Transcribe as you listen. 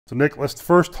So Nick, let's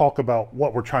first talk about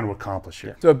what we're trying to accomplish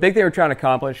here. So a big thing we're trying to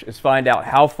accomplish is find out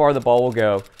how far the ball will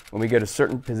go when we go to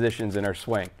certain positions in our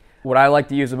swing. What I like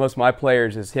to use with most of my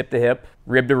players is hip to hip,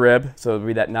 rib to rib, so it'll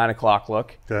be that 9 o'clock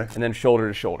look, okay, and then shoulder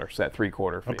to shoulder, so that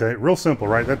 3/4 feet. Okay, real simple,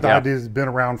 right? That idea has been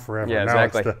around forever. Yeah, now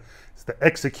exactly. It's the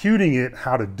executing it,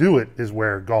 how to do it, is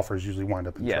where golfers usually wind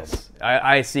up in trouble. Yes,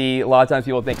 I see a lot of times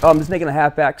people think, oh, I'm just making a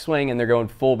half back swing, and they're going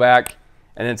full back,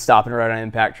 and then stopping right on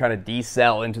impact, trying to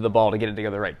decel into the ball to get it to go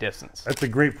the right distance. That's a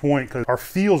great point, because our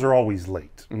feels are always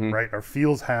late, right? Our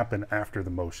feels happen after the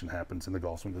motion happens in the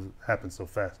golf swing, because it happens so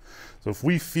fast. So if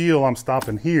we feel I'm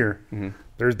stopping here,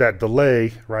 there's that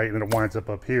delay, right? And it winds up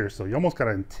here. So you almost got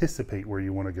to anticipate where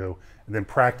you want to go and then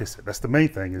practice it. That's the main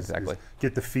thing, is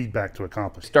get the feedback to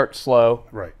accomplish. Start slow.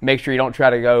 Right. Make sure you don't try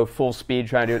to go full speed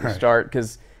trying to do it at the start,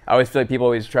 because I always feel like people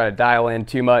always try to dial in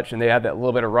too much, and they have that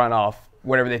little bit of runoff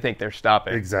whenever they think they're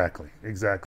stopping. Exactly, exactly.